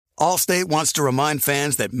Allstate wants to remind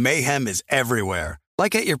fans that mayhem is everywhere,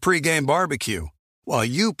 like at your pregame barbecue. While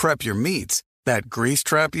you prep your meats, that grease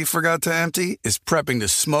trap you forgot to empty is prepping to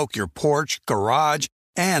smoke your porch, garage,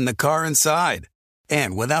 and the car inside.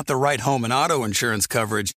 And without the right home and auto insurance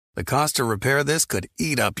coverage, the cost to repair this could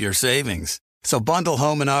eat up your savings. So bundle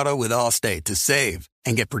home and auto with Allstate to save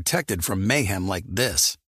and get protected from mayhem like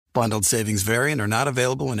this. Bundled savings vary and are not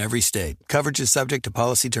available in every state. Coverage is subject to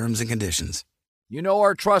policy terms and conditions. You know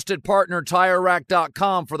our trusted partner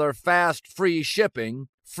TireRack.com for their fast, free shipping,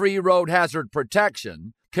 free road hazard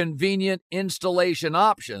protection, convenient installation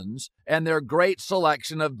options, and their great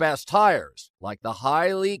selection of best tires, like the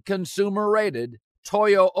highly consumer-rated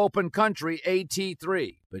Toyo Open Country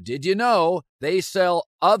AT3. But did you know they sell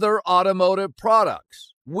other automotive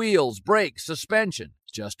products? Wheels, brakes, suspension,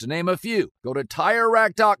 just to name a few. Go to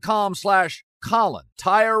TireRack.com/Colin.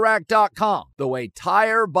 TireRack.com, the way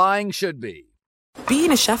tire buying should be.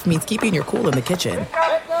 Being a chef means keeping your cool in the kitchen.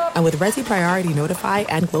 And with Resi Priority Notify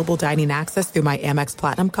and Global Dining Access through my Amex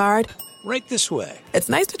Platinum card... Right this way. It's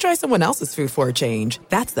nice to try someone else's food for a change.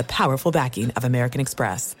 That's the powerful backing of American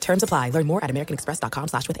Express. Terms apply. Learn more at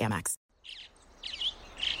americanexpress.com/withAmex.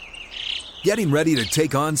 Getting ready to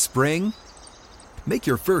take on spring? Make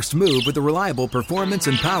your first move with the reliable performance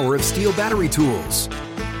and power of Steel battery tools.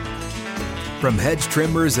 From hedge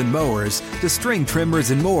trimmers and mowers to string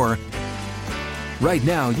trimmers and more, right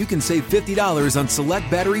now you can save $50 on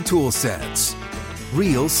select battery tool sets.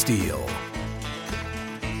 Real Steel.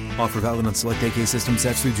 Offer valid on select AK system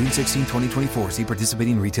sets through June 16, 2024. See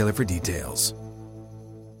participating retailer for details.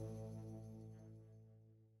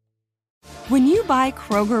 When you buy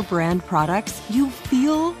Kroger brand products, you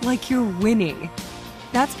feel like you're winning.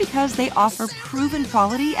 That's because they offer proven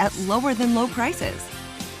quality at lower than low prices.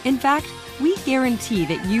 In fact, we guarantee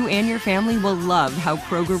that you and your family will love how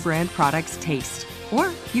Kroger brand products taste,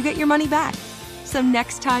 or you get your money back. So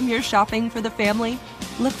next time you're shopping for the family,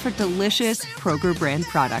 look for delicious Kroger brand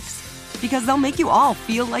products, because they'll make you all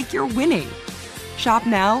feel like you're winning. Shop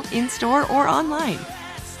now, in-store, or online.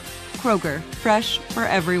 Kroger, fresh for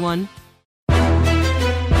everyone.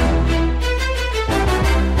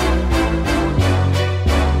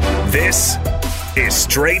 This is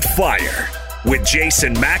Straight Fire with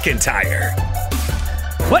Jason McIntyre.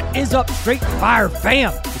 What is up, Straight Fire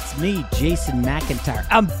fam? It's me, Jason McIntyre.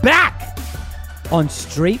 I'm back on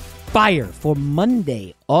Straight Fire for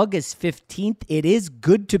Monday, August 15th. It is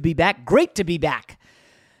good to be back. Great to be back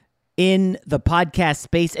in the podcast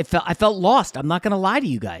space. I felt lost. I'm not going to lie to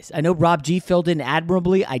you guys. I know Rob G filled in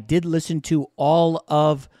admirably. I did listen to all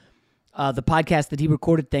of the podcast that he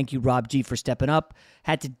recorded. Thank you, Rob G, for stepping up.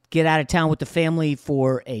 Had to get out of town with the family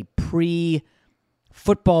for a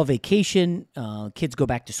pre-football vacation. Kids go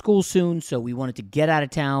back to school soon, so we wanted to get out of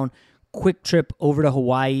town. Quick trip over to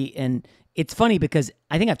Hawaii. And it's funny because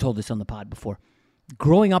I think I've told this on the pod before.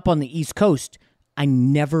 Growing up on the East Coast, I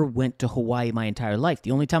never went to Hawaii my entire life. The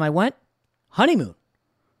only time I went, honeymoon,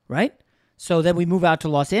 right? So then we move out to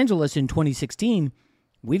Los Angeles in 2016.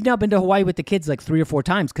 We've now been to Hawaii with the kids like 3 or 4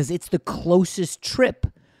 times because it's the closest trip,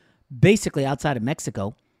 basically outside of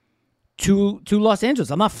Mexico, to Los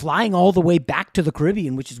Angeles. I'm not flying all the way back to the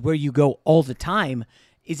Caribbean, which is where you go all the time,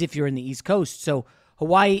 is if you're in the East Coast. So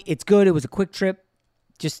Hawaii, it's good. It was a quick trip,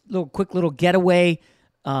 just quick little getaway.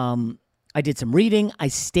 I did some reading. I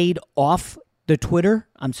stayed off the Twitter.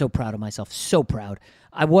 I'm so proud of myself. So proud.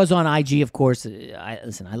 I was on IG, of course.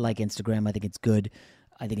 Listen, I like Instagram. I think it's good.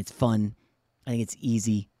 I think it's fun. I think it's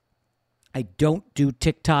easy. I don't do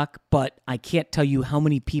TikTok, but I can't tell you how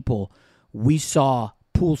many people we saw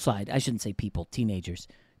poolside. I shouldn't say people, teenagers,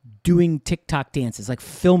 doing TikTok dances, like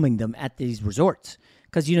filming them at these resorts.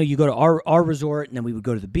 Because, you go to our resort, and then we would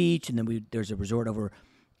go to the beach, and then there's a resort over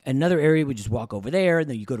another area. We just walk over there, and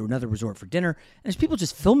then you go to another resort for dinner. And there's people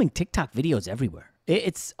just filming TikTok videos everywhere.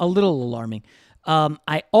 It's a little alarming.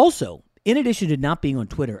 I also, in addition to not being on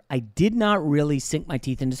Twitter, I did not really sink my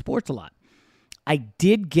teeth into sports a lot. I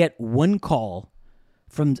did get one call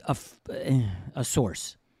from a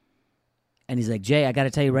source, and he's like, Jay, I got to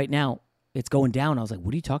tell you right now, it's going down. I was like,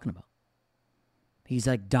 what are you talking about? He's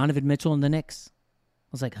like, Donovan Mitchell and the Knicks. I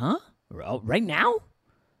was like, huh? Right now?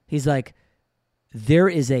 He's like, there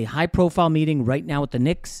is a high-profile meeting right now with the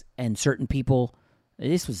Knicks and certain people.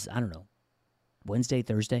 This was, I don't know, Wednesday,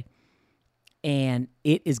 Thursday, and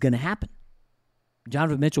it is going to happen.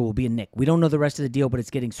 Donovan Mitchell will be a Knick. We don't know the rest of the deal, but it's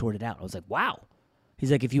getting sorted out. I was like, wow.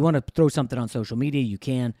 He's like, if you want to throw something on social media, you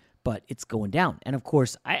can, but it's going down. And, of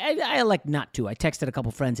course, I like not to. I texted a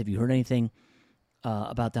couple friends, have you heard anything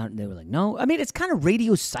about that? And they were like, no. I mean, it's kind of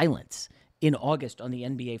radio silence in August on the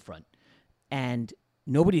NBA front. And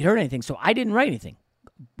nobody heard anything, so I didn't write anything.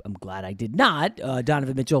 I'm glad I did not.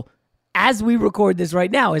 Donovan Mitchell, as we record this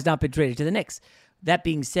right now, has not been traded to the Knicks. That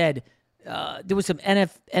being said, there was some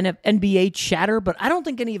NBA chatter, but I don't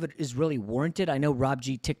think any of it is really warranted. I know Rob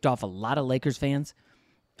G ticked off a lot of Lakers fans.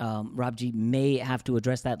 Rob G may have to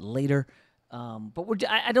address that later. But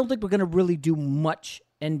I don't think we're going to really do much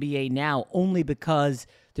NBA now, only because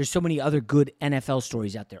there's so many other good NFL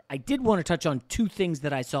stories out there. I did want to touch on two things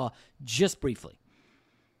that I saw just briefly.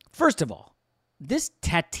 First of all, this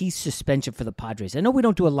Tatis suspension for the Padres. I know we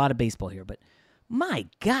don't do a lot of baseball here, but my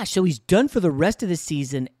gosh, so he's done for the rest of the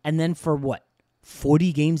season, and then for what,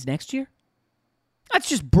 40 games next year? That's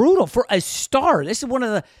just brutal for a star. This is one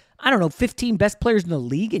of the, 15 best players in the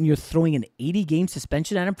league, and you're throwing an 80-game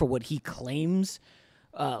suspension at him for what he claims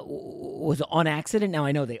was on accident. Now,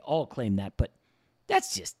 I know they all claim that, but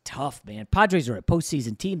that's just tough, man. Padres are a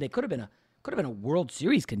postseason team. They could have been a World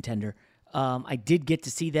Series contender. I did get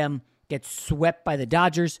to see them get swept by the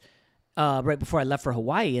Dodgers right before I left for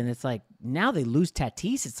Hawaii, and it's like, now they lose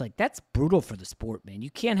Tatis. It's like, that's brutal for the sport, man.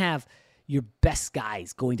 You can't have your best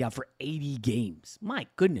guys going down for 80 games. My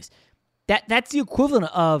goodness. That's the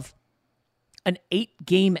equivalent of an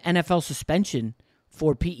 8-game NFL suspension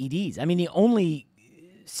for PEDs. I mean, the only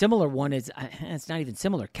similar one is, it's not even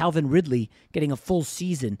similar, Calvin Ridley getting a full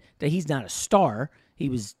season. That he's not a star. He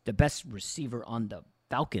was the best receiver on the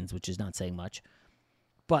Falcons, which is not saying much.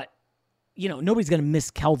 But, nobody's going to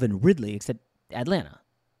miss Calvin Ridley except Atlanta.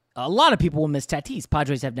 A lot of people will miss Tatis.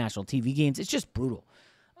 Padres have national TV games. It's just brutal.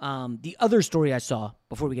 The other story I saw,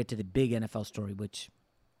 before we get to the big NFL story, which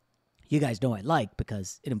you guys know I like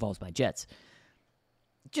because it involves my Jets,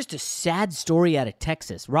 just a sad story out of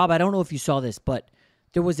Texas. Rob, I don't know if you saw this, but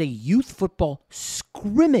there was a youth football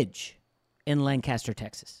scrimmage in Lancaster,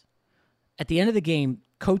 Texas. At the end of the game,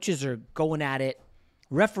 coaches are going at it.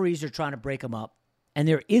 Referees are trying to break them up. And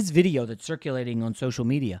there is video that's circulating on social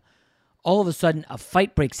media. All of a sudden, a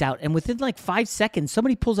fight breaks out. And within like 5 seconds,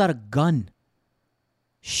 somebody pulls out a gun,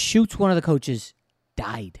 shoots one of the coaches,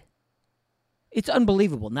 died. It's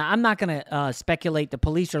unbelievable. Now, I'm not going to speculate. The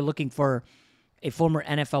police are looking for a former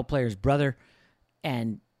NFL player's brother.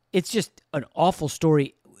 And it's just an awful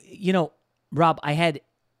story. Rob,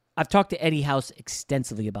 I've talked to Eddie House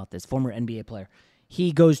extensively about this, former NBA player.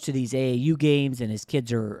 He goes to these AAU games, and his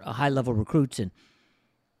kids are high-level recruits, and,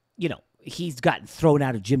 he's gotten thrown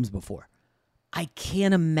out of gyms before. I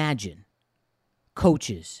can't imagine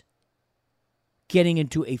coaches getting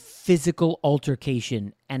into a physical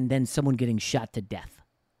altercation and then someone getting shot to death.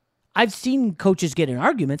 I've seen coaches get in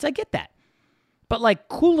arguments. I get that. But,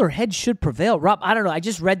 cooler heads should prevail. Rob, I don't know. I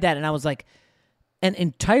just read that, and I was like, an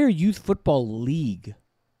entire youth football league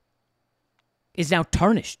is now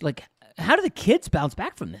tarnished. How do the kids bounce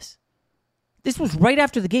back from this? This was right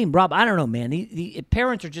after the game. Rob, I don't know, man. The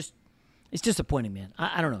parents are just, it's disappointing, man.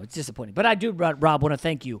 I don't know. It's disappointing. But I do, Rob, want to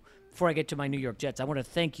thank you. Before I get to my New York Jets, I want to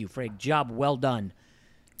thank you for a job well done.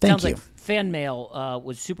 Sounds like fan mail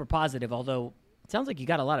was super positive, although it sounds like you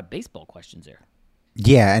got a lot of baseball questions there.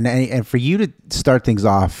 Yeah, and for you to start things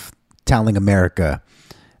off telling America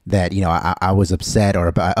that, I was upset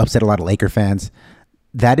or upset a lot of Laker fans,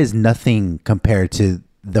 that is nothing compared to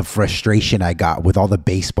the frustration I got with all the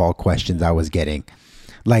baseball questions I was getting.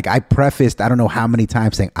 I prefaced, I don't know how many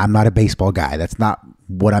times, saying I'm not a baseball guy. That's not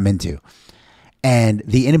what I'm into. And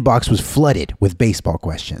the inbox was flooded with baseball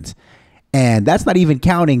questions. And that's not even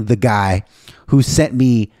counting the guy who sent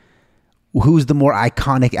me, who's the more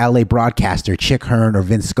iconic LA broadcaster, Chick Hearn or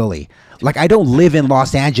Vin Scully. I don't live in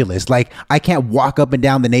Los Angeles. I can't walk up and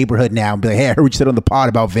down the neighborhood now and be like, hey, I heard you said on the pod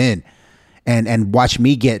about Vin. And watch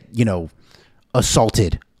me get,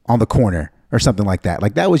 assaulted on the corner or something like that.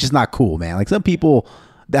 That was just not cool, man. Some people,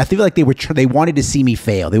 I feel like they wanted to see me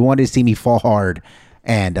fail. They wanted to see me fall hard.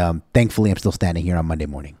 And thankfully, I'm still standing here on Monday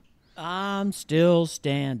morning. I'm still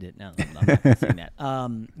standing. No, I'm not saying that.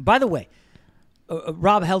 By the way,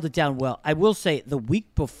 Rob held it down well. I will say the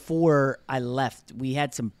week before I left, we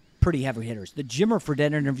had some pretty heavy hitters. The Jimmer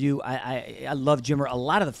Fredette interview, I love Jimmer. A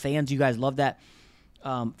lot of the fans, you guys love that.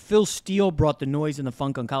 Phil Steele brought the noise and the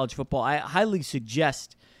funk on college football. I highly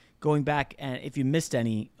suggest going back, and if you missed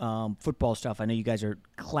any football stuff, I know you guys are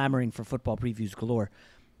clamoring for football previews galore.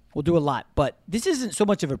 We'll do a lot, but this isn't so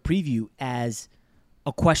much of a preview as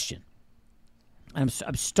a question. I'm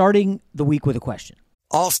starting the week with a question.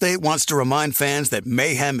 Allstate wants to remind fans that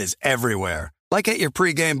mayhem is everywhere, like at your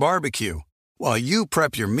pregame barbecue. While you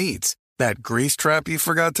prep your meats, that grease trap you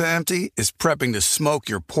forgot to empty is prepping to smoke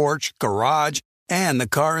your porch, garage, and the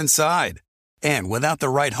car inside. And without the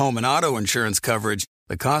right home and auto insurance coverage,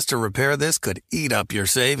 the cost to repair this could eat up your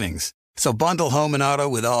savings. So bundle home and auto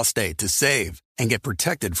with Allstate to save and get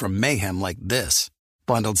protected from mayhem like this.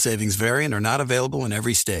 Bundled savings vary and are not available in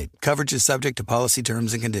every state. Coverage is subject to policy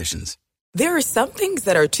terms and conditions. There are some things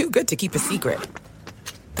that are too good to keep a secret.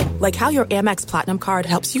 Like how your Amex Platinum card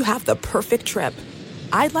helps you have the perfect trip.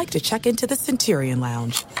 I'd like to check into the Centurion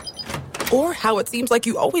Lounge. Or how it seems like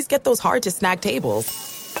you always get those hard-to-snag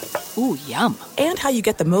tables. Ooh, yum. And how you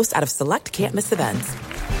get the most out of select can't-miss events.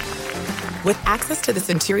 With access to the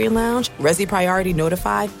Centurion Lounge, Resi Priority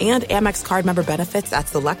Notified, and Amex card member benefits at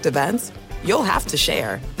select events, you'll have to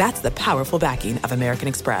share. That's the powerful backing of American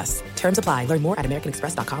Express. Terms apply. Learn more at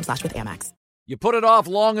americanexpress.com/withAmex. You put it off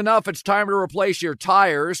long enough, it's time to replace your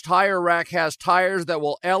tires. Tire Rack has tires that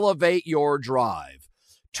will elevate your drive.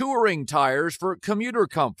 Touring tires for commuter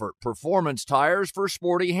comfort, performance tires for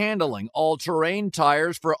sporty handling, all-terrain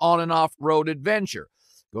tires for on- and off-road adventure.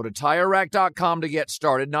 Go to TireRack.com to get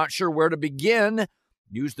started. Not sure where to begin?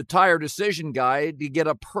 Use the Tire Decision Guide to get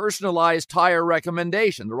a personalized tire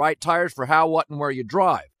recommendation, the right tires for how, what, and where you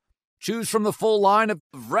drive. Choose from the full line of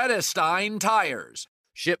Vredestein tires.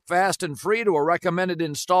 Ship fast and free to a recommended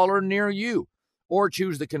installer near you. Or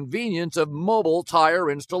choose the convenience of mobile tire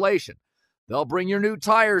installation. They'll bring your new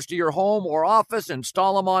tires to your home or office,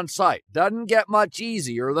 install them on site. Doesn't get much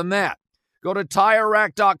easier than that. Go to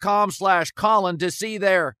TireRack.com/Colin to see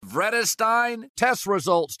their Vredestein test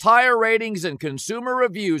results, tire ratings, and consumer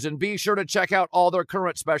reviews, and be sure to check out all their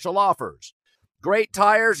current special offers. Great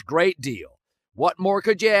tires, great deal. What more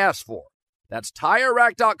could you ask for? That's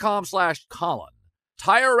TireRack.com/Colin.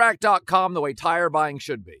 TireRack.com, the way tire buying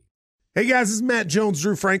should be. Hey guys, this is Matt Jones,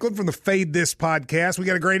 Drew Franklin from the Fade This podcast. We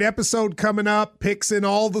got a great episode coming up, picks in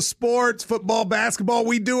all the sports, football, basketball,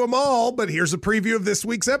 we do them all, but here's a preview of this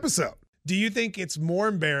week's episode. Do you think it's more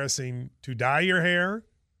embarrassing to dye your hair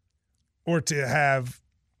or to have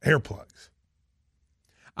hair plugs?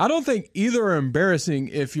 I don't think either are embarrassing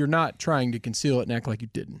if you're not trying to conceal it and act like you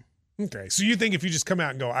didn't. Okay, so you think if you just come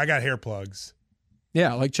out and go, I got hair plugs.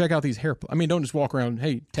 Yeah, like check out these hair plugs. I mean, don't just walk around,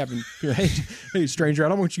 hey, tapping, hey, stranger, I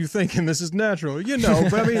don't want you thinking this is natural. You know,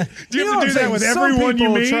 but I mean, do you have to do that with everyone you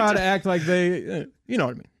meet? Try to act like they, you know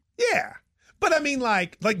what I mean? Yeah. But I mean,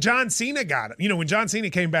 like John Cena got it. You know, when John Cena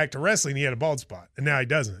came back to wrestling, he had a bald spot, and now he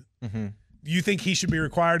doesn't. Mm-hmm. Do you think he should be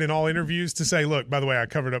required in all interviews to say, look, by the way, I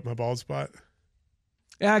covered up my bald spot?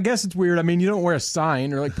 Yeah, I guess it's weird. I mean, you don't wear a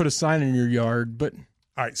sign or like put a sign in your yard, but.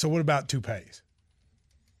 All right, so what about toupees?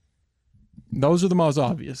 Those are the most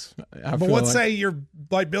obvious. But let's say you're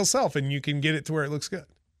like Bill Self and you can get it to where it looks good.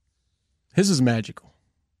 His is magical.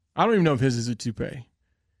 I don't even know if his is a toupee.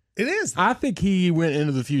 It is. I think he went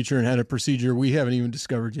into the future and had a procedure we haven't even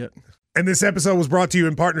discovered yet. And this episode was brought to you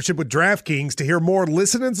in partnership with DraftKings. To hear more,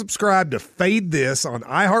 listen and subscribe to Fade This on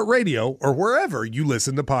iHeartRadio or wherever you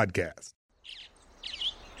listen to podcasts.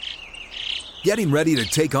 Getting ready to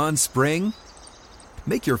take on spring?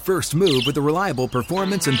 Make your first move with the reliable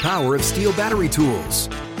performance and power of Steel battery tools.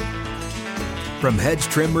 From hedge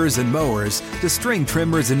trimmers and mowers to string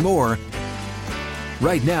trimmers and more,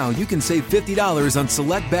 right now you can save $50 on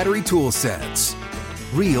select battery tool sets.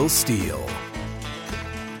 Real Steel.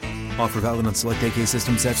 Offer valid on select AK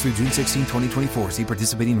system sets through June 16, 2024. See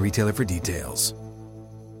participating retailer for details.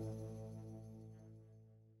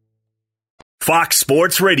 Fox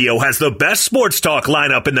Sports Radio has the best sports talk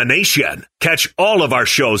lineup in the nation. Catch all of our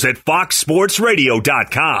shows at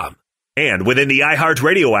foxsportsradio.com. And within the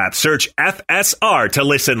iHeartRadio app, search FSR to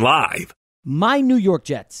listen live. My New York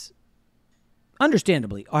Jets,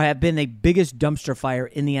 understandably, have been the biggest dumpster fire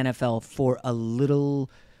in the NFL for a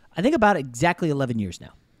little, I think about exactly 11 years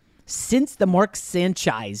now. Since the Mark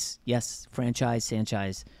Sanchez, yes, franchise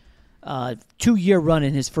Sanchez, 2-year run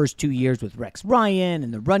in his first 2 years with Rex Ryan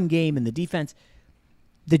and the run game and the defense,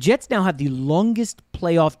 the Jets now have the longest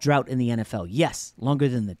playoff drought in the NFL. Yes, longer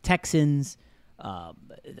than the Texans, the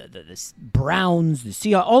Browns, the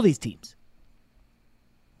Seahawks, all these teams.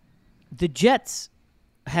 The Jets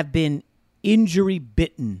have been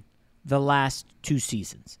injury-bitten the last 2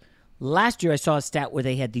 seasons. Last year I saw a stat where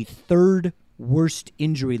they had the 3rd worst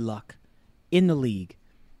injury luck in the league.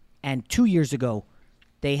 And 2 years ago,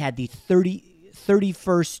 they had the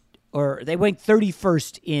 31st, or they went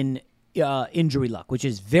 31st in injury luck, which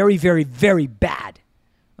is very, very, very bad.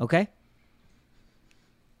 Okay?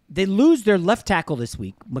 They lose their left tackle this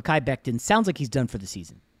week. Mekhi Becton sounds like he's done for the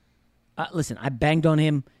season. Listen, I banged on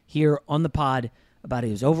him here on the pod about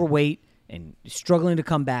he was overweight and struggling to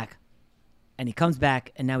come back. And he comes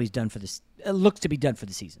back, and now he's done for this. Looks to be done for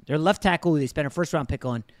the season. Their left tackle, who they spent a first-round pick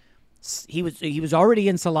on, he was already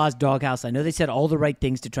in Salah's doghouse. I know they said all the right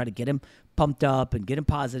things to try to get him pumped up and get him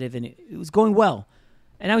positive, and it was going well.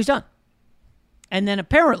 And now he's done. And then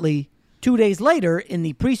apparently 2 days later, in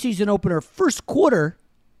the preseason opener first quarter,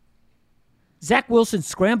 Zach Wilson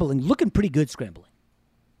scrambling, looking pretty good scrambling.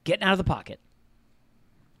 Getting out of the pocket.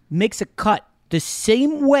 Makes a cut the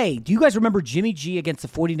same way. Do you guys remember Jimmy G against the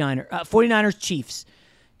 49ers Chiefs?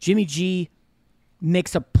 Jimmy G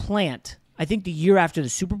makes a plant, I think the year after the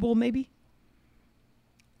Super Bowl maybe,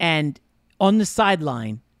 and on the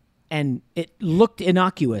sideline, and it looked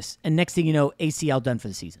innocuous, and next thing you know, ACL done for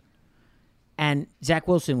the season. And Zach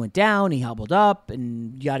Wilson went down, he hobbled up,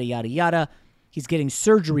 and yada, yada, yada. He's getting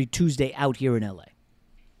surgery Tuesday out here in L.A.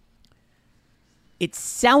 It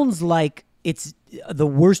sounds like it's the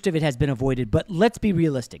worst of it has been avoided, but let's be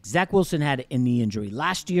realistic. Zach Wilson had a knee injury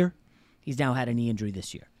last year. He's now had a knee injury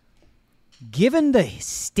this year. Given the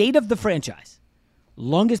state of the franchise,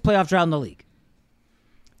 longest playoff drought in the league,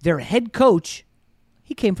 their head coach,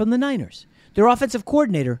 he came from the Niners. Their offensive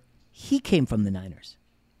coordinator, he came from the Niners.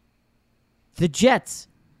 The Jets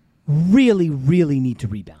really, really need to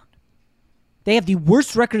rebound. They have the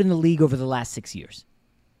worst record in the league over the last 6 years.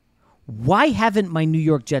 Why haven't my New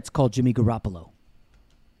York Jets called Jimmy Garoppolo,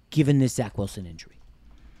 given this Zach Wilson injury?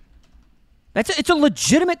 It's a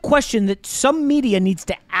legitimate question that some media needs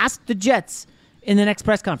to ask the Jets in the next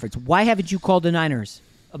press conference. Why haven't you called the Niners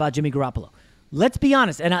about Jimmy Garoppolo? Let's be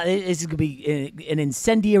honest, and this is going to be an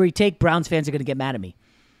incendiary take. Browns fans are going to get mad at me.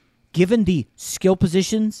 Given the skill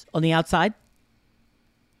positions on the outside,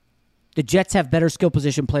 the Jets have better skill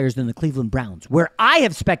position players than the Cleveland Browns, where I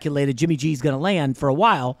have speculated Jimmy G is going to land for a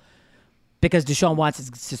while because Deshaun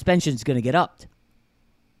Watson's suspension is going to get upped.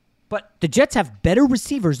 But the Jets have better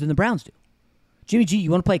receivers than the Browns do. Jimmy G, you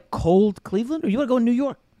want to play cold Cleveland or you want to go in New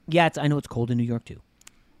York? Yeah, I know it's cold in New York too.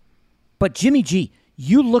 But Jimmy G,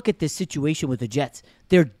 you look at this situation with the Jets.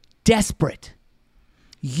 They're desperate.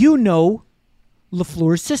 You know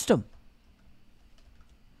LaFleur's system.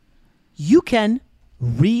 You can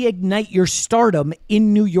reignite your stardom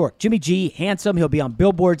in New York. Jimmy G, handsome. He'll be on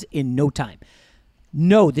billboards in no time.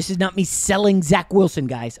 No, this is not me selling Zach Wilson,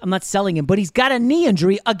 guys. I'm not selling him, but he's got a knee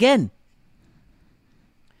injury again.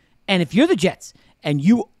 And if you're the Jets and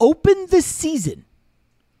you open the season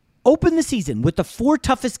with the 4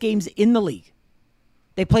 toughest games in the league,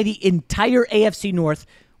 they play the entire AFC North,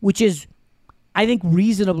 which is, I think,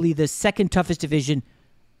 reasonably the second toughest division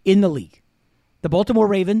in the league. The Baltimore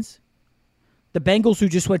Ravens, the Bengals, who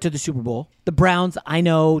just went to the Super Bowl, the Browns, I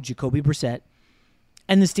know, Jacoby Brissett,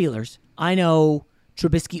 and the Steelers, I know,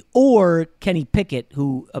 Trubisky or Kenny Pickett,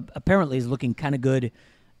 who apparently is looking kind of good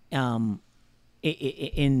in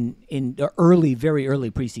the very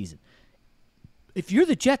early preseason. If you're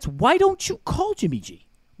the Jets, why don't you call Jimmy G?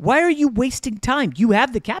 Why are you wasting time? You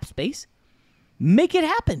have the cap space. Make it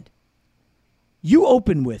happen. You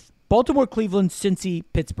open with Baltimore, Cleveland, Cincy,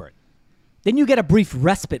 Pittsburgh. Then you get a brief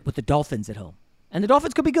respite with the Dolphins at home. And the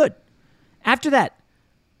Dolphins could be good. After that,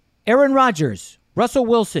 Aaron Rodgers, Russell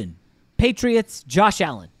Wilson, Patriots, Josh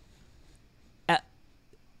Allen.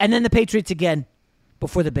 And then the Patriots again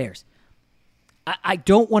before the Bears. I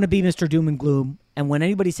don't want to be Mr. Doom and Gloom. And when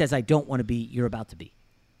anybody says I don't want to be, you're about to be.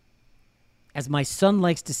 As my son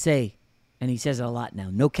likes to say, and he says it a lot now,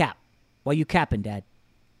 no cap. Why you capping, Dad?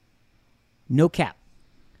 No cap.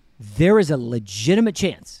 There is a legitimate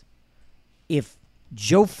chance if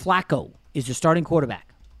Joe Flacco is the starting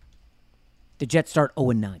quarterback, the Jets start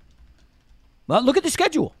 0-9. Well, look at the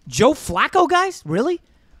schedule. Joe Flacco, guys? Really?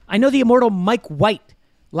 I know the immortal Mike White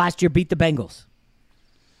last year beat the Bengals.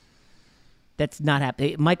 That's not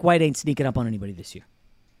happening. Mike White ain't sneaking up on anybody this year.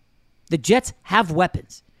 The Jets have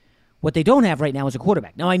weapons. What they don't have right now is a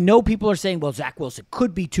quarterback. Now, I know people are saying, well, Zach Wilson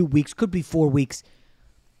could be 2 weeks, could be 4 weeks.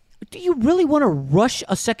 Do you really want to rush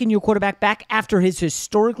a second-year quarterback back after his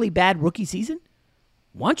historically bad rookie season?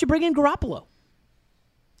 Why don't you bring in Garoppolo?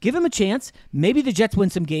 Give him a chance. Maybe the Jets win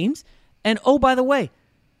some games. And, oh, by the way,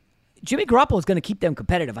 Jimmy Garoppolo is going to keep them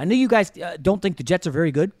competitive. I know you guys don't think the Jets are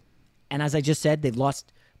very good. And as I just said, they've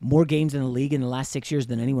lost more games in the league in the last 6 years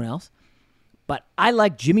than anyone else. But I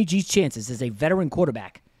like Jimmy G's chances as a veteran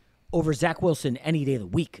quarterback over Zach Wilson any day of the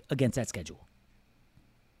week against that schedule.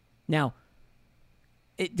 Now,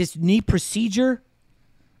 this knee procedure,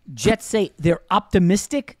 Jets say they're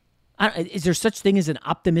optimistic. Is there such thing as an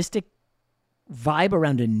optimistic vibe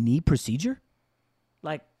around a knee procedure?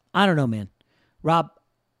 Like, I don't know, man. Rob,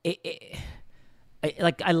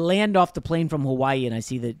 I land off the plane from Hawaii and I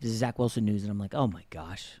see the Zach Wilson news and I'm like, oh my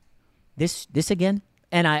gosh, this again?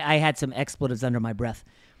 And I had some expletives under my breath.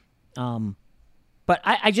 But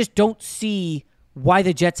I just don't see why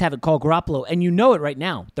the Jets haven't called Garoppolo. And you know it right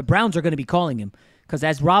now. The Browns are going to be calling him because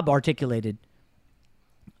as Rob articulated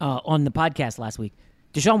on the podcast last week,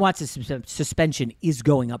 Deshaun Watson's suspension is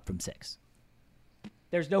going up from 6.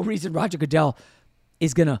 There's no reason Roger Goodell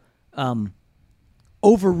is going to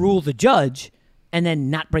overrule the judge and then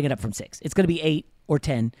not bring it up from 6. It's going to be 8 or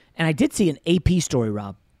 10. And I did see an AP story,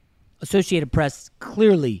 Rob. Associated Press,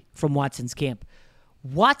 clearly from Watson's camp.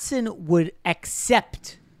 Watson would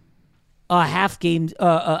accept a half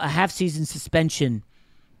season suspension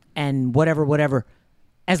and whatever,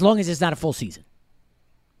 as long as it's not a full season.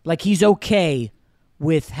 Like, he's okay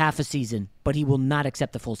with half a season, but he will not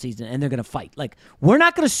accept the full season, and they're going to fight. Like, we're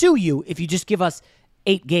not going to sue you if you just give us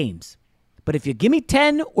 8 games. But if you give me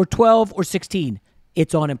 10 or 12 or 16,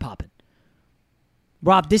 it's on and popping.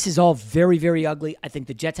 Rob, this is all very, very ugly. I think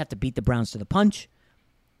the Jets have to beat the Browns to the punch.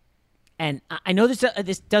 And I know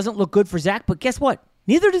this doesn't look good for Zach, but guess what?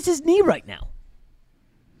 Neither does his knee right now.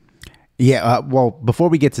 Yeah, well, before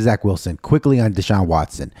we get to Zach Wilson, quickly on Deshaun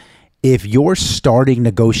Watson. If you're starting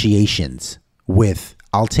negotiations with,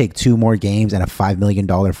 I'll take 2 more games and a $5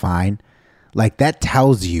 million fine, like, that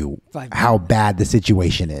tells you how bad the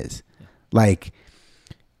situation is. Yeah. Like,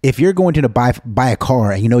 if you're going to buy a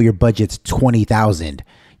car and you know your budget's $20,000,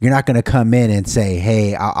 you're not going to come in and say,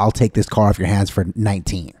 hey, I'll take this car off your hands for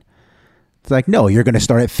 19. It's like, no, you're going to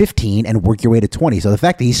start at 15 and work your way to 20. So the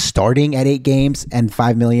fact that he's starting at 8 games and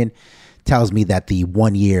 $5 million tells me that the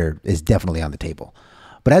 1 year is definitely on the table.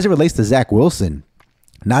 But as it relates to Zach Wilson,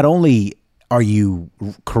 not only are you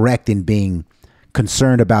correct in being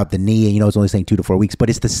concerned about the knee, and it's only saying 2 to 4 weeks, but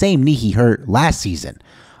it's the same knee he hurt last season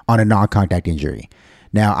on a non-contact injury.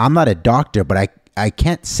 Now, I'm not a doctor, but I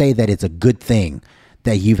can't say that it's a good thing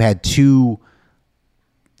that you've had 2,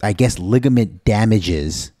 I guess, ligament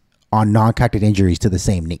damages on non-contact injuries to the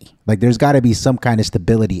same knee. Like, there's got to be some kind of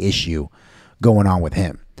stability issue going on with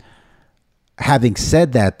him. Having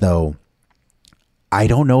said that, though, I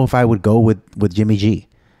don't know if I would go with Jimmy G.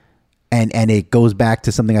 And it goes back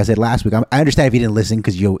to something I said last week. I understand if you didn't listen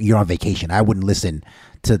because you're on vacation. I wouldn't listen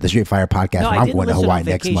to the Straight Fire podcast when I'm going to Hawaii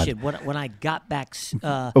next month. When I got back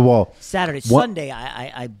Saturday, Sunday,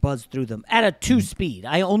 I buzzed through them at a 2-speed.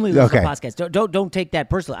 I only listen to podcasts. Don't take that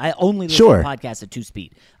personally. I only listen to podcasts at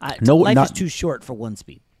 2-speed. Life is too short for 1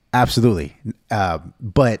 speed. Absolutely.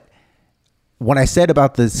 But what I said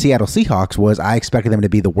about the Seattle Seahawks was I expected them to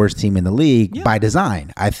be the worst team in the league by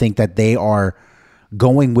design. I think that they are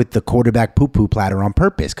going with the quarterback poo-poo platter on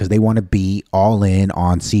purpose because they want to be all in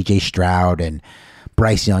on C.J. Stroud and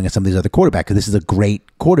Bryce Young and some of these other quarterbacks because this is a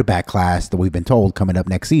great quarterback class that we've been told coming up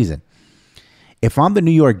next season. If I'm the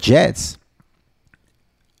New York Jets,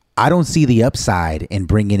 I don't see the upside in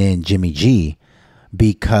bringing in Jimmy G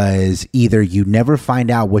because either you never find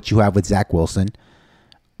out what you have with Zach Wilson,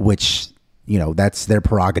 which, that's their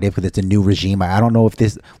prerogative because it's a new regime. I don't know if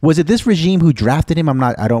this regime who drafted him.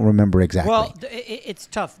 I don't remember exactly. Well, it's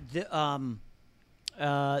tough. The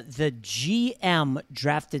GM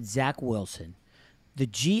drafted Zach Wilson. The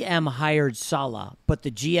GM hired Saleh, but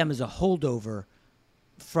the GM is a holdover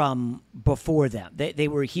from before them.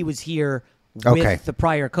 He was here with the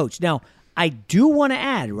prior coach. Now, I do want to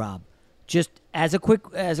add, Rob, just as a quick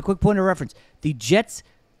point of reference, the Jets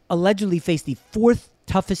allegedly face the 4th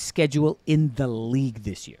toughest schedule in the league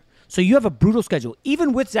this year. So you have a brutal schedule.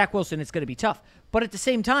 Even with Zach Wilson, it's going to be tough. But at the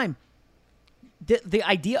same time, the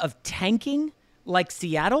idea of tanking like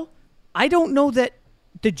Seattle, I don't know that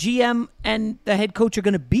the GM and the head coach are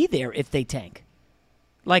going to be there if they tank.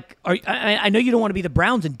 Like, I know you don't want to be the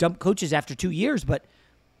Browns and dump coaches after 2 years, but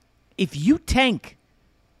if you tank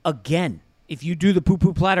again, if you do the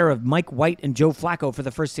poo-poo platter of Mike White and Joe Flacco for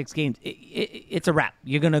the first 6 games, it's a wrap.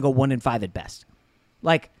 You're going to go 1-5 at best.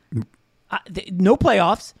 Like, no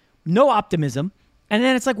playoffs, no optimism, and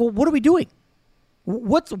then it's like, well, what are we doing?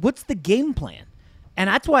 What's the game plan? And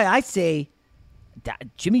that's why I say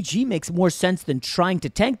that Jimmy G makes more sense than trying to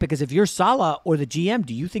tank, because if you're Saleh or the GM,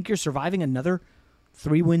 do you think you're surviving another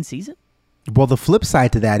 3-win season? Well, the flip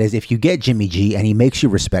side to that is if you get Jimmy G and he makes you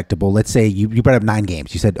respectable, let's say you brought up 9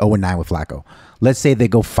 games. You said 0-9 with Flacco. Let's say they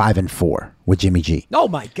go 5-4 with Jimmy G. Oh,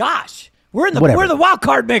 my gosh. We're in the wild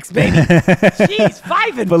card mix, baby. Jeez,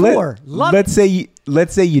 5-4.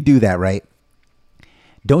 Let's say you do that, right?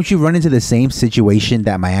 Don't you run into the same situation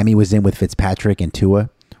that Miami was in with Fitzpatrick and Tua,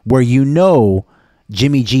 where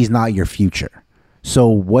Jimmy G's not your future? So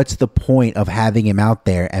what's the point of having him out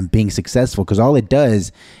there and being successful? Because all it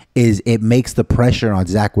does is it makes the pressure on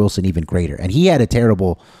Zach Wilson even greater. And he had a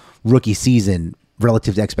terrible rookie season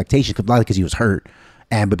relative to expectations, not because he was hurt,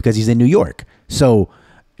 but because he's in New York. So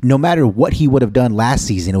no matter what he would have done last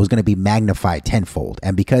season, it was going to be magnified tenfold.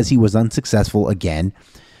 And because he was unsuccessful again,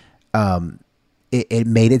 it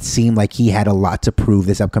made it seem like he had a lot to prove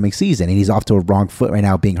this upcoming season. And he's off to a wrong foot right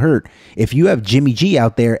now being hurt. If you have Jimmy G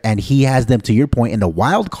out there and he has them, to your point, in the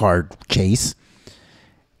wild card chase,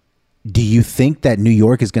 Do you think that New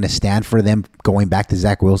York is going to stand for them going back to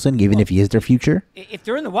Zach Wilson, even if he is their future? If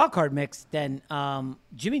they're in the wild card mix, then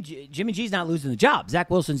Jimmy G's not losing the job. Zach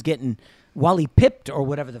Wilson's getting Wally pipped or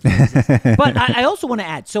whatever the phrase is. But I also want to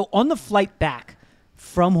add, so on the flight back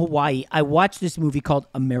from Hawaii, I watched this movie called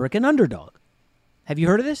American Underdog. Have you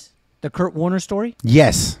heard of this? The Kurt Warner story?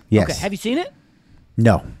 Yes. Okay. Have you seen it?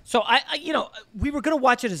 No. So we were going to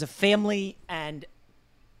watch it as a family, and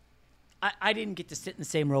I didn't get to sit in the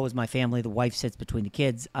same row as my family. The wife sits between the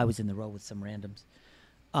kids. I was in the row with some randoms.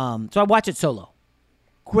 So I watched it solo.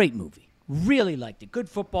 Great movie. Really liked it. Good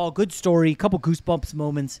football, good story, couple goosebumps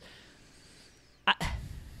moments.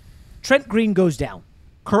 Trent Green goes down.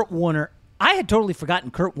 Kurt Warner. I had totally forgotten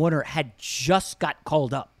Kurt Warner had just got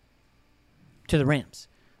called up to the Rams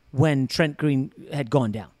when Trent Green had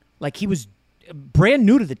gone down. Like, he was brand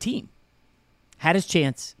new to the team. Had his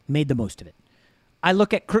chance, made the most of it. I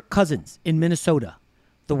look at Kirk Cousins in Minnesota,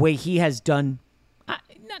 the way he has done,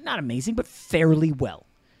 not amazing, but fairly well.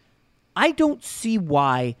 I don't see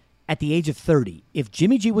why, at the age of 30, if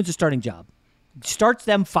Jimmy G wins a starting job, starts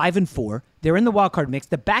them 5-4, they're in the wild card mix,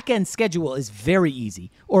 the back end schedule is very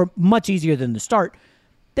easy, or much easier than the start,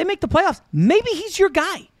 they make the playoffs. Maybe he's your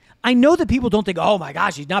guy. I know that people don't think, oh my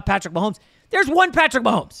gosh, he's not Patrick Mahomes. There's one Patrick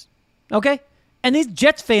Mahomes, okay? And these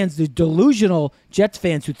Jets fans, the delusional Jets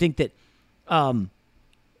fans who think that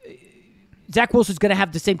Zach Wilson's going to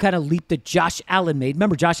have the same kind of leap that Josh Allen made.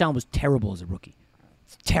 Remember, Josh Allen was terrible as a rookie.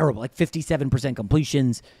 Terrible, like 57%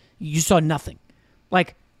 completions. You saw nothing.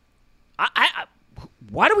 Like,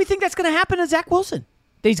 why do we think that's going to happen to Zach Wilson?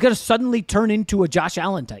 That he's going to suddenly turn into a Josh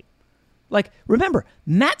Allen type. Like, remember,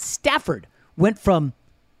 Matt Stafford went from,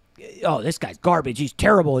 oh, this guy's garbage. He's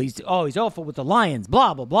terrible. He's awful with the Lions.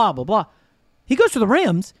 Blah, blah, blah, blah, blah. He goes to the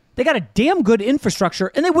Rams. They got a damn good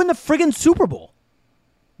infrastructure, and they win the friggin' Super Bowl.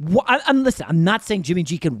 Listen, I'm not saying Jimmy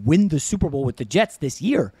G can win the Super Bowl with the Jets this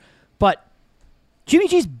year, but Jimmy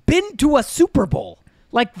G's been to a Super Bowl.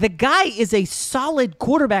 Like, the guy is a solid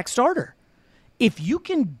quarterback starter. If you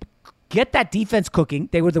can get that defense cooking,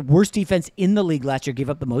 they were the worst defense in the league last year, gave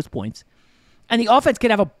up the most points, and the offense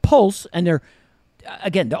can have a pulse, and the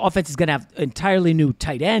offense is going to have entirely new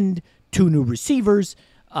tight end, 2 new receivers,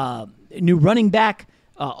 new running back,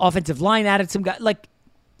 offensive line added some guys.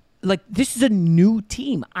 Like, this is a new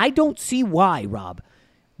team. I don't see why, Rob,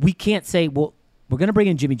 we can't say, well, we're going to bring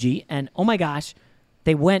in Jimmy G, and oh my gosh,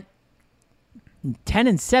 they went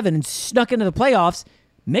 10-7 and snuck into the playoffs.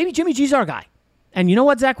 Maybe Jimmy G's our guy. And you know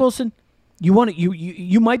what, Zach Wilson? You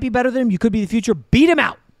might be better than him. You could be the future. Beat him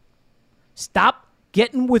out. Stop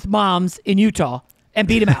getting with moms in Utah and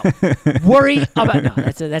beat him out. Worry about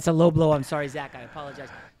that's a low blow. I'm sorry, Zach. I apologize.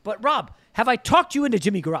 But Rob, have I talked you into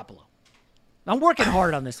Jimmy Garoppolo? I'm working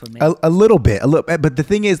hard on this one, man. A little bit. But the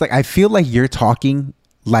thing is, like, I feel like you're talking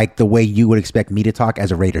like the way you would expect me to talk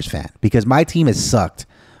as a Raiders fan, because my team has sucked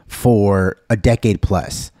for a decade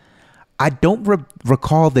plus. I don't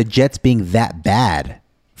recall the Jets being that bad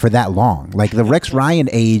for that long. Like, the Rex Ryan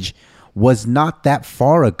age was not that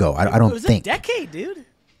far ago. I don't think. It was a decade, dude.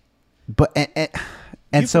 But and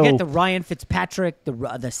you so forget the Ryan Fitzpatrick,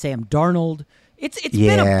 the Sam Darnold. It's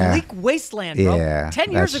been a bleak wasteland, bro. Yeah,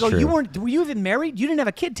 10 years ago, true. were you even married? You didn't have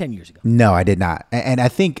a kid 10 years ago. No, I did not. And I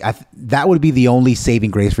think that would be the only saving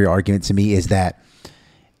grace for your argument to me, is that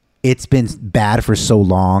it's been bad for so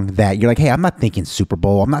long that you're like, hey, I'm not thinking Super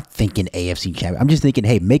Bowl. I'm not thinking AFC champion. I'm just thinking,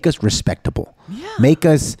 hey, make us respectable. Yeah. Make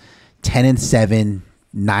us 10-7,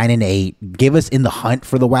 9-8. Give us in the hunt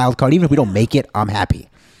for the wild card. Even if we don't make it, I'm happy.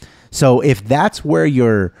 So if that's where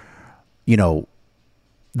your,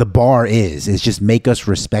 the bar is just make us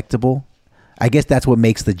respectable. I guess that's what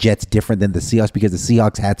makes the Jets different than the Seahawks, because the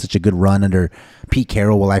Seahawks had such a good run under Pete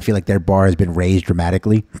Carroll. Well, I feel like their bar has been raised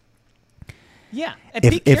dramatically. Yeah.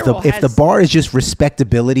 If the bar is just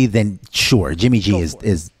respectability, then sure, Jimmy G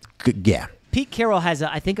is good. Yeah. Pete Carroll has,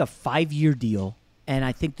 I think, a 5-year deal, and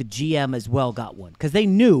I think the GM as well got one, because they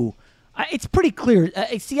knew. It's pretty clear.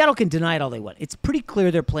 Seattle can deny it all they want. It's pretty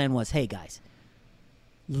clear their plan was, hey, guys,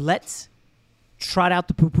 let's trot out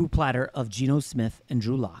the poo-poo platter of Geno Smith and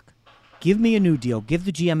Drew Lock. Give me a new deal. Give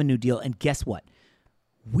the GM a new deal. And guess what?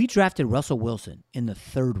 We drafted Russell Wilson in the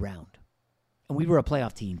 3rd round, and we were a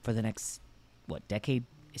playoff team for the next, decade?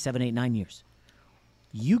 7, 8, 9 years.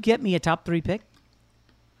 You get me a top 3 pick,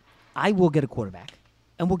 I will get a quarterback,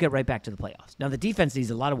 and we'll get right back to the playoffs. Now, the defense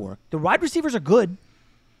needs a lot of work. The wide receivers are good.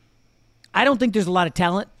 I don't think there's a lot of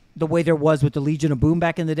talent the way there was with the Legion of Boom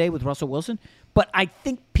back in the day with Russell Wilson, but I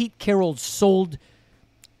think Pete Carroll sold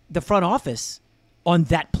the front office on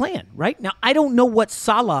that plan, right? Now, I don't know what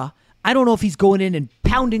Salah, I don't know if he's going in and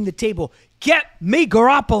pounding the table, get me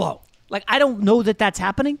Garoppolo. Like, I don't know that that's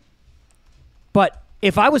happening. But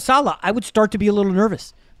if I was Saleh, I would start to be a little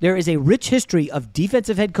nervous. There is a rich history of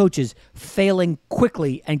defensive head coaches failing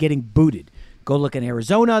quickly and getting booted. Go look in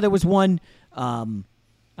Arizona. There was one. I'm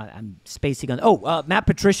spacing on. Matt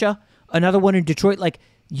Patricia, another one in Detroit. Like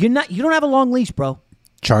you don't have a long leash, bro.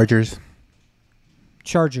 Chargers.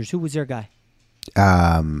 Who was their guy?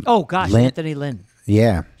 Anthony Lynn.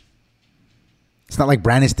 Yeah. It's not like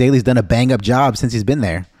Brandon Staley's done a bang-up job since he's been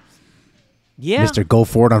there. Yeah. Mr. Go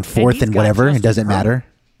for it on fourth and whatever. It doesn't matter.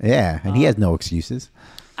 Yeah, and he has no excuses.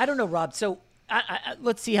 I don't know, Rob. So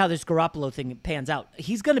let's see how this Garoppolo thing pans out.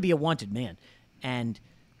 He's going to be a wanted man. And,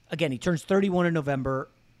 again, he turns 31 in November.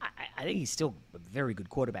 I think he's still a very good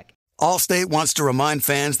quarterback. Allstate wants to remind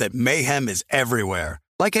fans that mayhem is everywhere,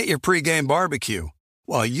 like at your pregame barbecue.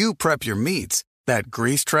 While you prep your meats, that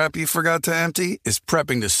grease trap you forgot to empty is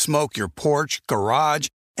prepping to smoke your porch, garage,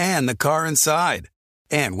 and the car inside.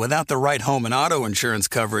 And without the right home and auto insurance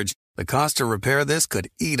coverage, the cost to repair this could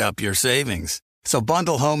eat up your savings. So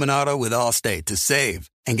bundle home and auto with Allstate to save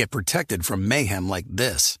and get protected from mayhem like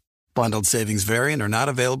this. Bundled savings vary and are not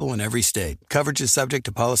available in every state. Coverage is subject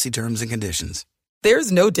to policy terms and conditions.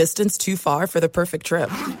 There's no distance too far for the perfect trip.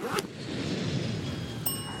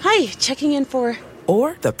 Hi, checking in for...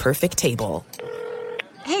 Or the perfect table.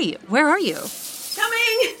 Hey, where are you?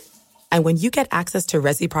 Coming! And when you get access to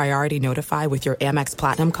Resi Priority Notify with your Amex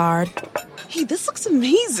Platinum card... Hey, this looks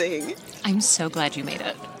amazing. I'm so glad you made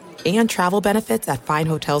it. And travel benefits at fine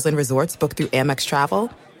hotels and resorts booked through Amex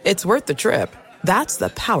Travel, it's worth the trip. That's the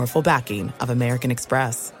powerful backing of American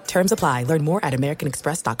Express. Terms apply. Learn more at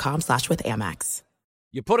americanexpress.com/withAmex.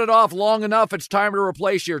 You put it off long enough, it's time to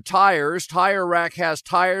replace your tires. Tire Rack has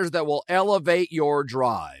tires that will elevate your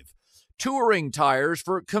drive. Touring tires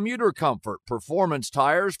for commuter comfort, performance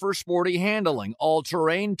tires for sporty handling,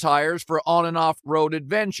 all-terrain tires for on- and off-road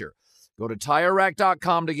adventure. Go to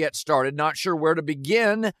TireRack.com to get started. Not sure where to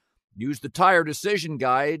begin? Use the Tire Decision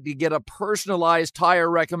Guide to get a personalized tire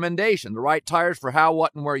recommendation, the right tires for how,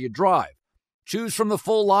 what, and where you drive. Choose from the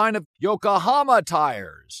full line of Yokohama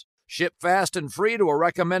tires. Ship fast and free to a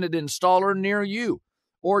recommended installer near you.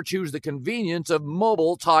 Or choose the convenience of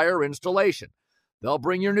mobile tire installation. They'll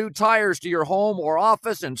bring your new tires to your home or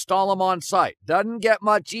office, install them on site. Doesn't get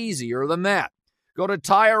much easier than that. Go to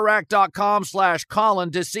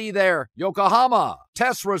TireRack.com/Colin to see their Yokohama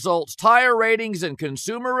test results, tire ratings, and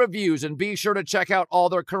consumer reviews, and be sure to check out all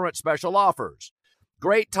their current special offers.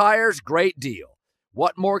 Great tires, great deal.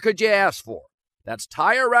 What more could you ask for? That's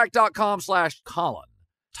TireRack.com/Colin.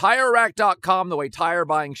 TireRack.com, the way tire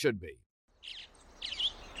buying should be.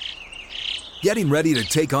 Getting ready to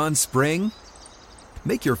take on spring?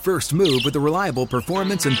 Make your first move with the reliable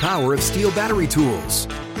performance and power of Steel battery tools.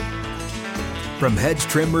 From hedge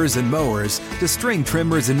trimmers and mowers to string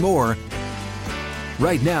trimmers and more,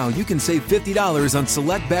 right now you can save $50 on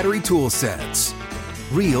select battery tool sets.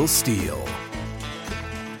 Real Steel.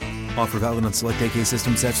 Offer valid on select AK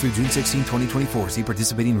system sets through June 16, 2024. See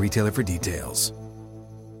participating retailer for details.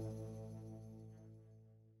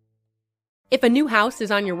 If a new house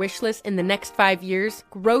is on your wish list in the next 5 years,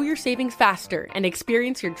 grow your savings faster and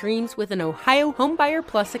experience your dreams with an Ohio Homebuyer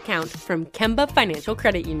Plus account from Kemba Financial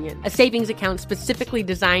Credit Union. A savings account specifically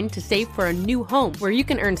designed to save for a new home where you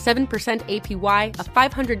can earn 7% APY, a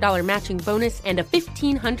 $500 matching bonus, and a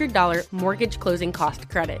 $1,500 mortgage closing cost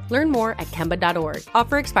credit. Learn more at Kemba.org.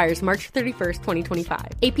 Offer expires March 31st, 2025.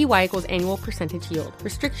 APY equals annual percentage yield.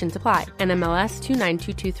 Restrictions apply. NMLS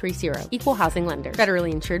 292230. Equal housing lender.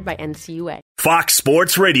 Federally insured by NCUA. Fox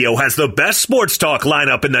Sports Radio has the best sports talk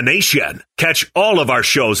lineup in the nation. Catch all of our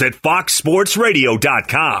shows at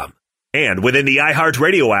foxsportsradio.com. And within the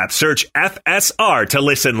iHeartRadio app, search FSR to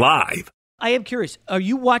listen live. I am curious. Are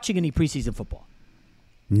you watching any preseason football?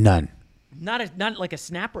 None. Not like a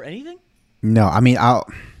snap or anything? No, I mean,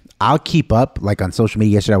 I'll keep up. Like on social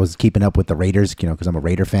media yesterday, I was keeping up with the Raiders, because I'm a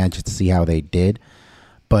Raider fan, just to see how they did.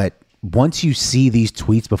 But once you see these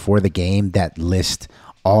tweets before the game that list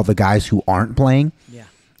all the guys who aren't playing,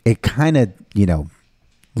 it kind of,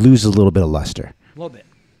 loses a little bit of luster. A little bit.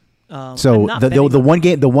 So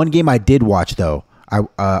the one game I did watch though,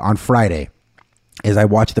 on Friday, is I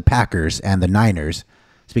watched the Packers and the Niners.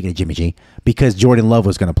 Speaking of Jimmy G, because Jordan Love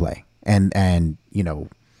was going to play, and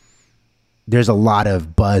there's a lot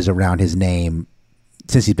of buzz around his name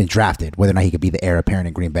since he's been drafted, whether or not he could be the heir apparent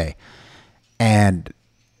in Green Bay, and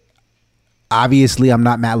obviously, I'm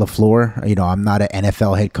not Matt LaFleur. I'm not an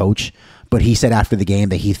NFL head coach. But he said after the game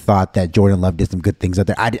that he thought that Jordan Love did some good things out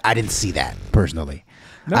there. I didn't see that personally.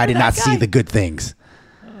 I did not see the good things.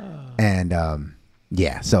 And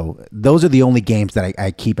so those are the only games that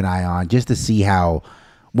I keep an eye on just to see how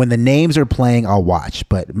when the names are playing, I'll watch.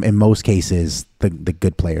 But in most cases, the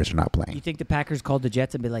good players are not playing. You think the Packers called the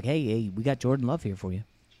Jets and be like, hey, we got Jordan Love here for you.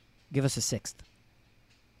 Give us a sixth.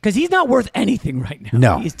 Because he's not worth anything right now.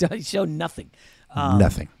 No. He's shown nothing.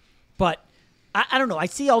 Nothing. But I don't know. I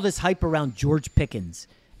see all this hype around George Pickens.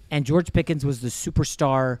 And George Pickens was the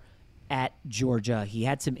superstar at Georgia. He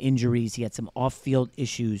had some injuries. He had some off-field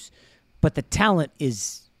issues. But the talent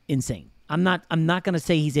is insane. I'm not going to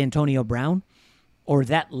say he's Antonio Brown or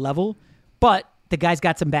that level, but the guy's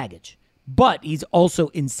got some baggage. But he's also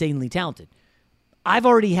insanely talented. I've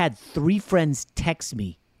already had 3 friends text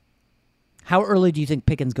me, how early do you think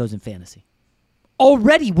Pickens goes in fantasy?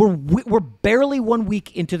 Already, we're barely 1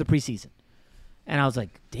 week into the preseason. And I was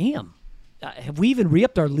like, damn, have we even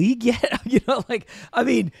re-upped our league yet?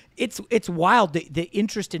 It's wild, the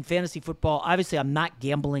interest in fantasy football. Obviously, I'm not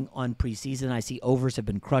gambling on preseason. I see overs have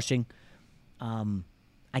been crushing.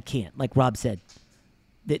 I can't. Like Rob said,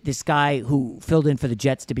 this guy who filled in for the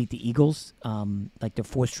Jets to beat the Eagles, like their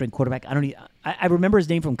 4th-string quarterback. I remember his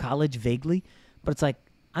name from college vaguely, but it's like,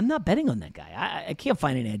 I'm not betting on that guy. I can't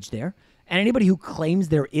find an edge there. And anybody who claims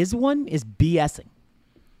there is one is BSing.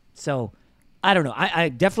 So, I don't know. I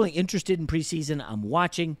definitely interested in preseason. I'm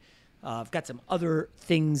watching. I've got some other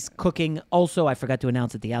things cooking. Also, I forgot to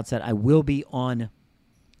announce at the outset, I will be on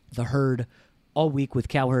The Herd all week with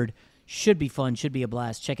Cowherd. Should be fun. Should be a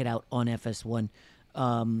blast. Check it out on FS1.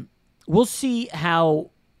 We'll see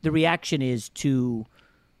how the reaction is to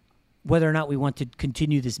whether or not we want to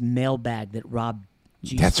continue this mailbag that Rob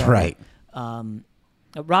G That's started. right.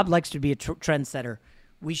 Rob likes to be a trendsetter.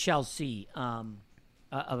 We shall see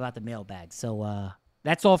about the mailbag. So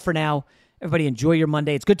that's all for now. Everybody enjoy your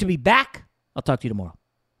Monday. It's good to be back. I'll talk to you tomorrow.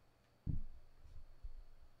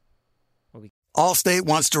 Allstate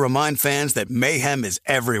wants to remind fans that mayhem is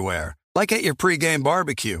everywhere, like at your pregame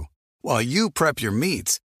barbecue. While you prep your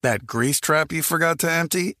meats, that grease trap you forgot to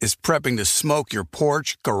empty is prepping to smoke your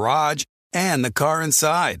porch, garage, and the car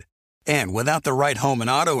inside. And without the right home and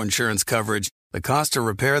auto insurance coverage, the cost to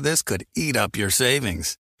repair this could eat up your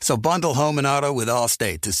savings. So bundle home and auto with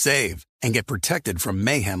Allstate to save and get protected from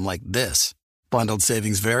mayhem like this. Bundled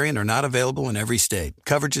savings vary and are not available in every state.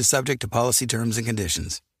 Coverage is subject to policy terms and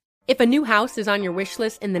conditions. If a new house is on your wish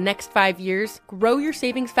list in the next 5 years, grow your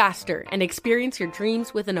savings faster and experience your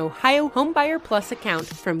dreams with an Ohio Homebuyer Plus account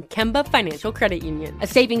from Kemba Financial Credit Union. A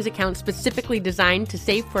savings account specifically designed to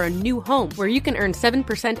save for a new home where you can earn 7%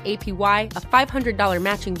 APY, a $500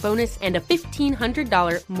 matching bonus, and a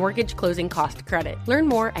 $1,500 mortgage closing cost credit. Learn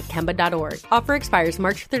more at Kemba.org. Offer expires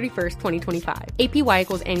March 31st, 2025. APY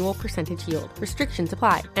equals annual percentage yield. Restrictions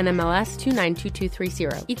apply. NMLS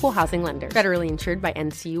 292230. Equal housing lender. Federally insured by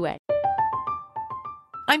NCUA.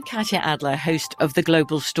 I'm Katya Adler, host of The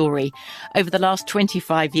Global Story. Over the last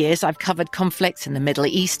 25 years, I've covered conflicts in the Middle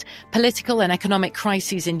East, political and economic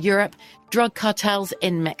crises in Europe, drug cartels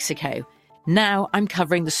in Mexico. Now I'm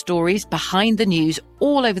covering the stories behind the news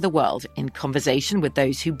all over the world in conversation with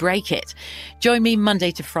those who break it. Join me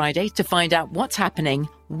Monday to Friday to find out what's happening,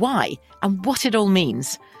 why, and what it all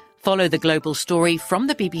means. Follow The Global Story from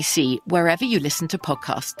the BBC wherever you listen to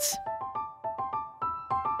podcasts.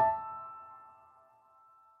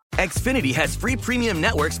 Xfinity has free premium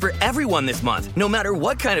networks for everyone this month, no matter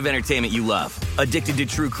what kind of entertainment you love. Addicted to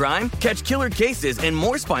true crime? Catch killer cases and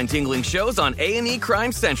more spine-tingling shows on A&E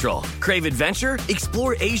Crime Central. Crave adventure?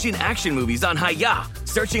 Explore Asian action movies on Hi-Ya.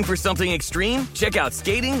 Searching for something extreme? Check out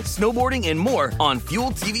skating, snowboarding, and more on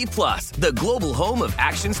Fuel TV Plus, the global home of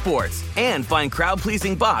action sports. And find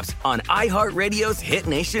crowd-pleasing bops on iHeartRadio's Hit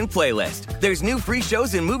Nation playlist. There's new free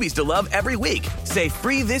shows and movies to love every week. Say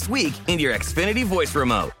free this week in your Xfinity voice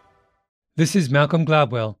remote. This is Malcolm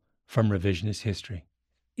Gladwell from Revisionist History.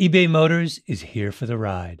 eBay Motors is here for the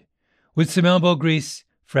ride. With some elbow grease,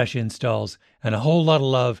 fresh installs, and a whole lot of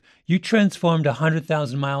love, you transformed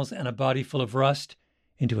 100,000 miles and a body full of rust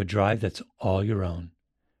into a drive that's all your own.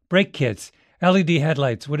 Brake kits, LED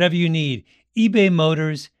headlights, whatever you need, eBay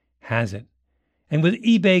Motors has it. And with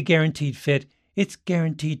eBay Guaranteed Fit, it's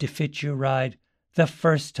guaranteed to fit your ride the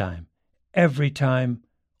first time, every time,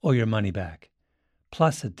 or your money back.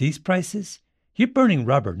 Plus, at these prices, you're burning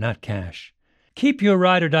rubber, not cash. Keep your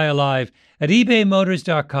ride or die alive at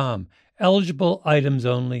ebaymotors.com. Eligible items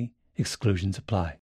only. Exclusions apply.